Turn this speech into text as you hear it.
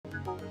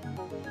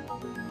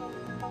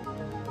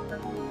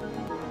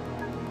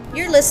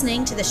You're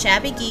listening to the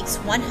Shabby Geeks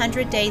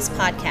 100 Days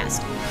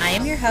podcast. I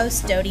am your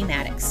host, Dodie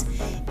Maddox.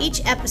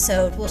 Each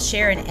episode will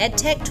share an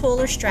EdTech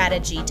tool or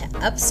strategy to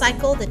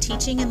upcycle the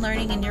teaching and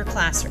learning in your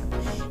classroom.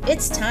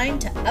 It's time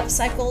to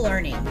upcycle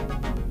learning.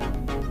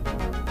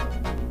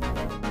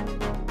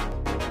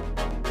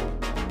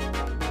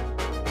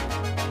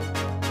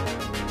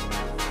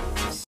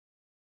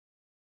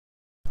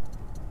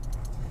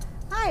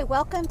 Hi,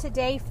 welcome to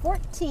day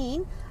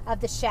 14 of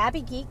the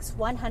Shabby Geeks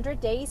 100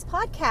 Days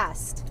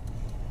podcast.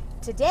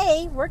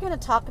 Today, we're going to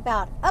talk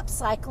about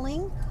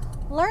upcycling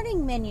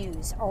learning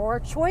menus or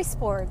choice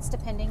boards,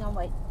 depending on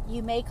what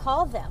you may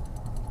call them.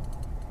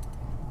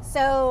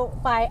 So,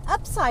 by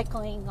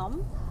upcycling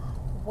them,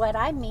 what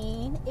I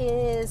mean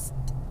is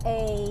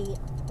a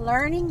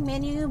learning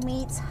menu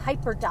meets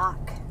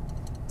HyperDoc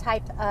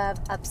type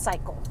of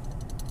upcycle.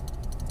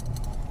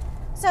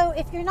 So,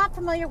 if you're not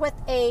familiar with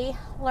a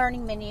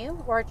learning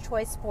menu or a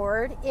choice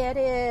board, it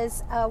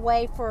is a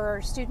way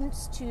for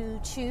students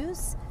to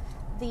choose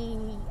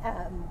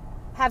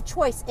have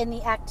choice in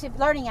the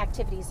learning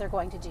activities they're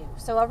going to do.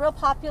 So a real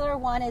popular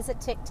one is a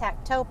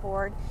tic-tac-toe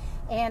board,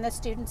 and the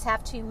students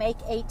have to make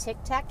a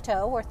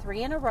tic-tac-toe or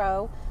 3 in a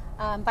row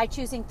by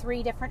choosing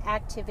 3 different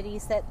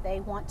activities that they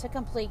want to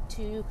complete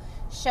to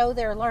show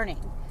their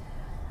learning.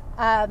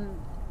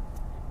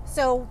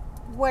 So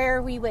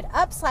where we would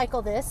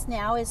upcycle this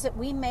now is that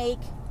we make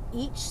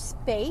each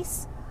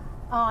space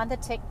on the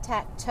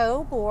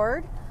tic-tac-toe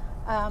board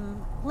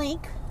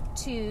link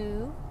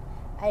to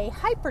a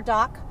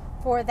HyperDoc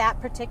for that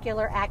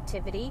particular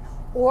activity,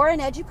 or an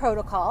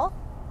EduProtocol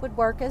would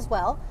work as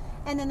well.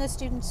 And then the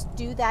students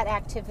do that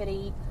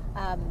activity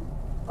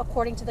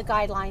according to the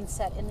guidelines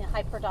set in the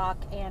HyperDoc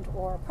and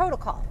or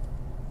protocol.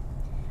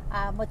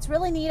 What's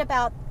really neat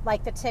about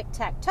like the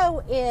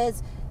tic-tac-toe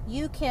is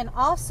you can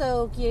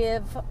also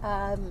give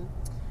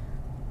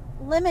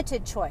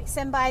limited choice.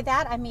 And by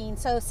that I mean,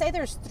 so say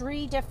there's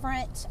 3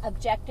 different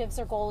objectives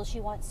or goals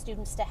you want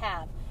students to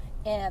have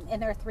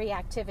in their 3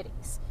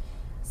 activities.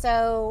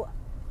 So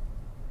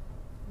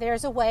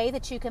there's a way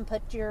that you can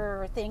put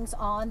your things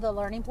on the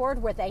learning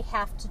board where they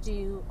have to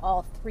do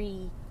all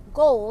 3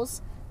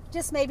 goals,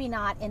 just maybe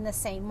not in the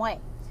same way.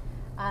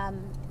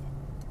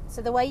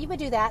 So the way you would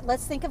do that,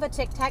 let's think of a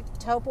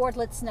tic-tac-toe board.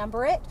 Let's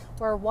number it,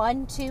 where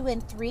 1, 2,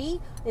 and 3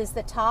 is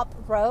the top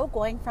row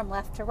going from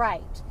left to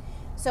right.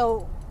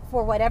 So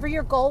for whatever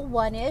your goal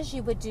 1 is,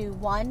 you would do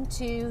 1,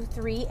 2,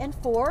 3, and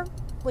 4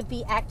 would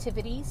be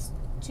activities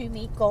to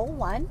meet goal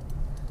 1.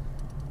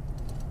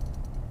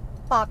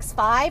 Box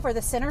 5, or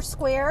the center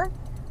square,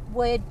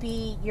 would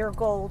be your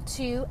goal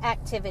 2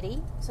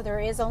 activity. So there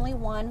is only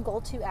one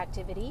goal 2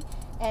 activity.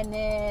 And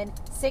then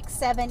 6,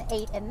 7,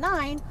 8, and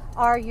 9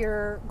 are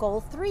your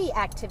goal 3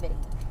 activity.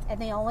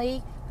 And the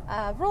only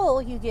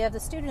rule you give the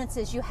students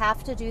is you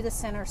have to do the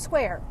center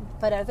square.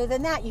 But other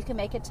than that, you can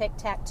make a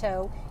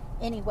tic-tac-toe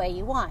any way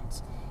you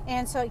want.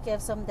 And so it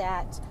gives them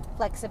that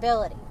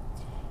flexibility.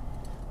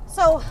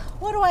 So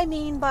what do I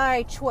mean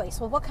by choice?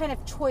 Well, what kind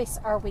of choice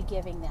are we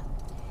giving them?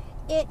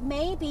 It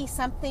may be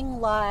something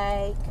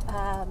like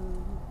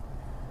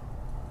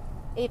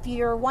if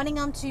you're wanting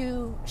them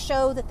to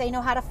show that they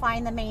know how to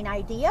find the main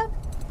idea,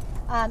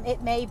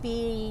 it may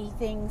be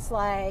things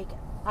like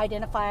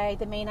identify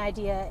the main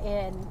idea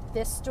in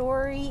this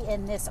story,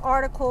 in this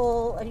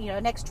article.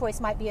 Next choice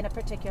might be in a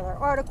particular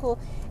article,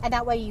 and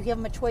that way you give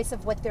them a choice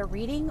of what they're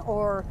reading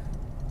or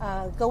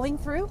going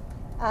through.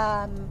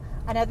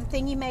 Another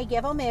thing you may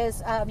give them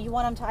is you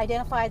want them to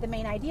identify the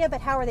main idea,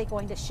 but how are they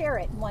going to share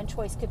it? One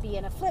choice could be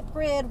in a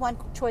Flipgrid, one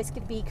choice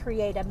could be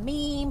create a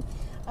meme,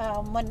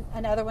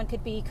 another one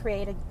could be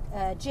create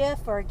a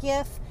GIF or a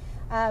GIF,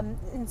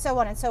 and so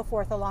on and so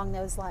forth along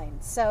those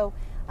lines. So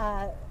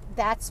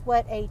that's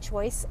what a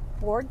choice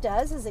board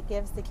does, is it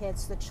gives the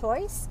kids the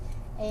choice.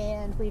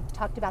 And we've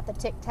talked about the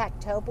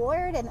tic-tac-toe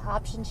board and the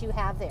options you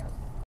have there.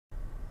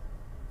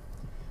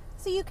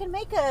 So you can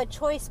make a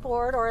choice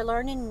board or a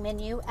learning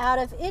menu out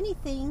of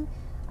anything,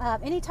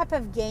 any type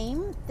of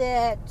game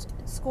that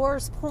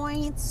scores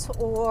points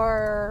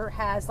or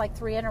has like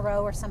 3 in a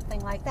row or something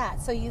like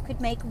that. So you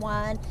could make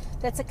one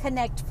that's a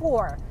Connect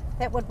 4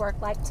 that would work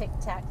like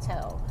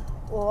tic-tac-toe,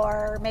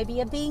 or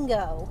maybe a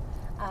bingo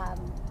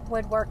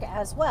would work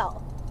as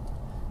well.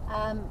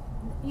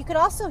 You could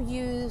also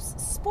use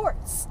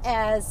sports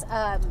as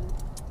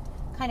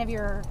kind of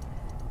your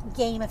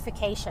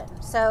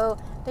gamification. So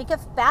think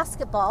of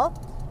basketball,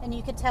 and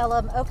you could tell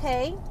them,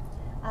 okay,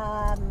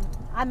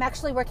 I'm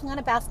actually working on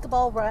a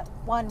basketball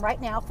one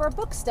right now for a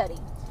book study.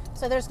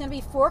 So there's going to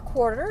be 4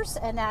 quarters,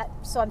 and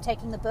so I'm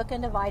taking the book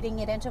and dividing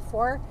it into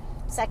 4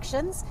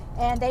 sections,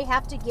 and they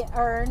have to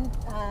earn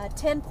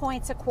 10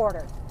 points a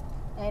quarter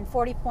and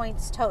 40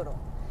 points total.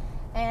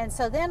 And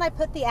so then I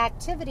put the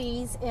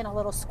activities in a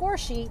little score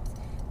sheet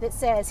that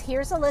says,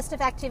 here's a list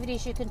of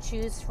activities you can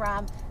choose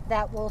from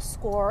that will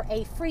score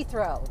a free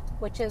throw,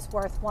 which is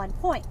worth 1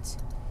 point.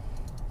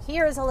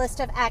 Here is a list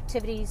of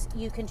activities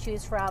you can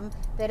choose from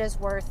that is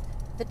worth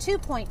the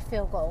 2-point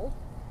field goal.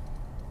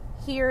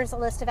 Here's a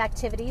list of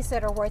activities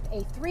that are worth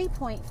a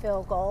 3-point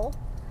field goal.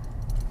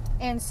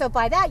 And so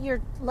by that,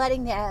 you're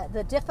letting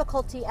the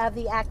difficulty of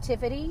the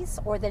activities,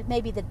 or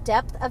maybe the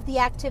depth of the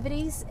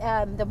activities,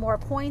 the more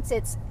points,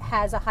 it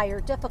has a higher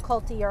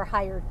difficulty or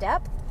higher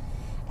depth.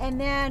 And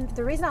then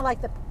the reason I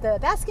like the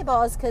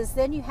basketball is because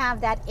then you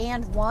have that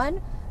and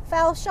one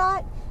foul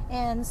shot.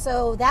 And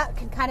so that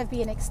can kind of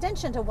be an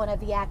extension to one of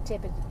the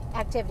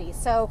activities.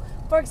 So,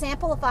 for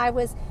example, if I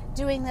was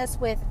doing this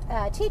with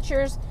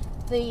teachers,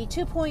 the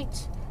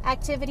 2-point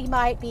activity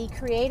might be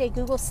create a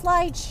Google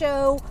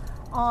slideshow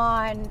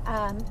on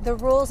the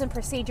rules and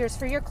procedures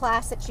for your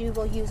class that you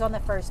will use on the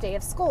first day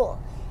of school.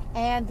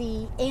 And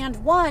the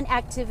and one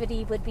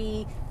activity would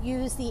be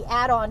use the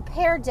add-on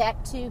Pear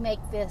Deck to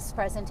make this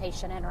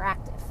presentation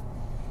interactive.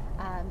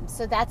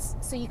 So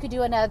you could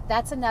do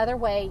that's another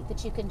way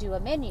that you can do a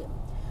menu.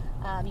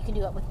 You can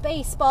do it with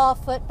baseball,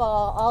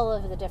 football, all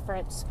of the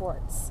different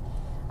sports.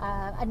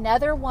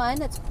 Another one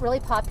that's really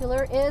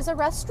popular is a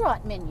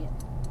restaurant menu.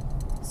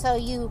 So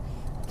you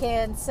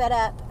can set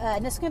up,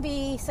 and this can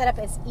be set up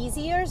as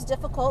easy or as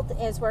difficult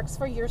as works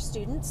for your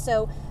students.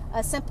 So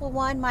a simple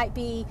one might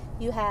be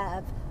you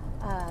have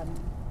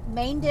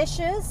main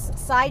dishes,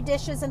 side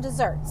dishes, and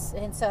desserts.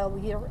 And so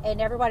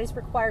everybody's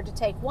required to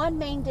take 1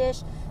 main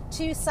dish,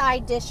 2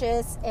 side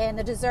dishes, and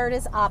the dessert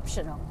is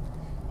optional.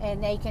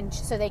 And they can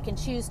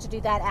choose to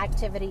do that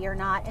activity or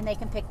not, and they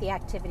can pick the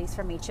activities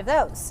from each of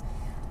those.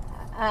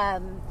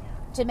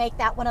 To make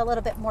that one a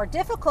little bit more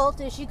difficult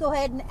is you go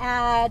ahead and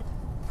add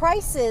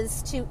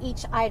prices to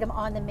each item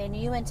on the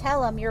menu and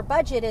tell them your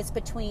budget is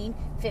between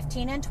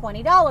 $15 and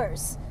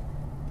 $20.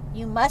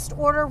 You must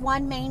order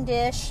 1 main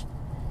dish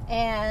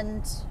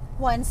and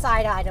 1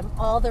 side item.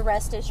 All the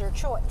rest is your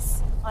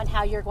choice on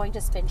how you're going to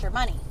spend your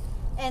money.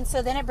 And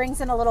so then it brings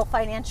in a little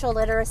financial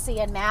literacy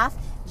and math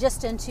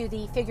just into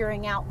the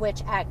figuring out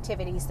which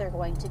activities they're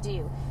going to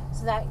do.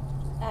 So that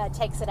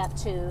takes it up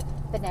to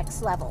the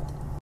next level.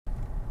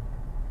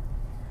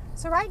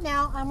 So right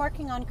now I'm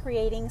working on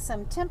creating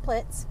some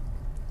templates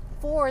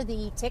for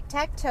the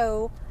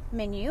tic-tac-toe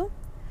menu,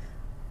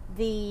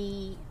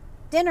 the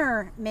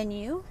dinner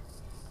menu,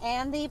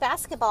 and the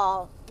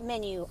basketball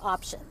menu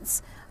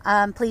options.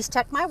 Please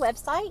check my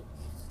website,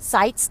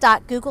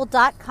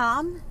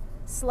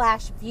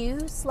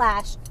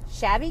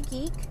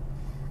 sites.google.com/view/shabbygeek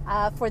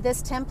for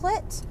this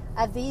template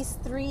of these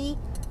 3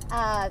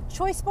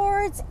 choice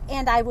boards,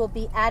 and I will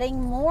be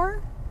adding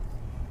more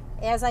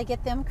as I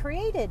get them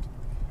created.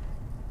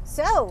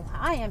 So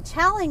I am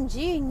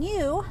challenging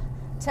you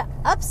to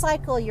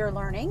upcycle your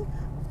learning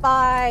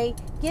by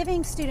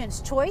giving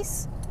students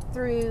choice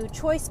through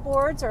choice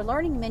boards or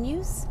learning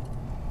menus.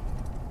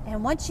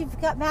 And once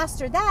you've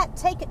mastered that,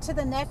 take it to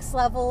the next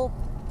level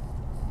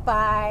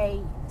by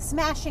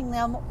smashing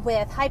them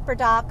with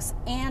HyperDocs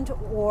and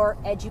or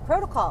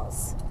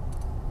EduProtocols.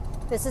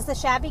 This is the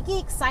Shabby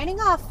Geek signing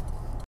off.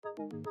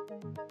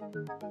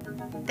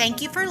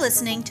 Thank you for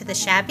listening to the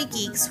Shabby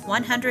Geeks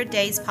 100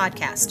 Days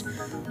podcast.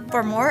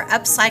 For more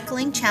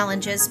upcycling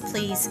challenges,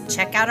 please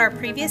check out our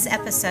previous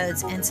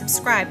episodes and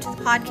subscribe to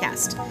the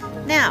podcast.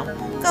 Now,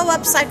 go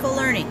upcycle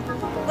learning.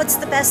 What's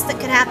the best that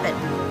could happen?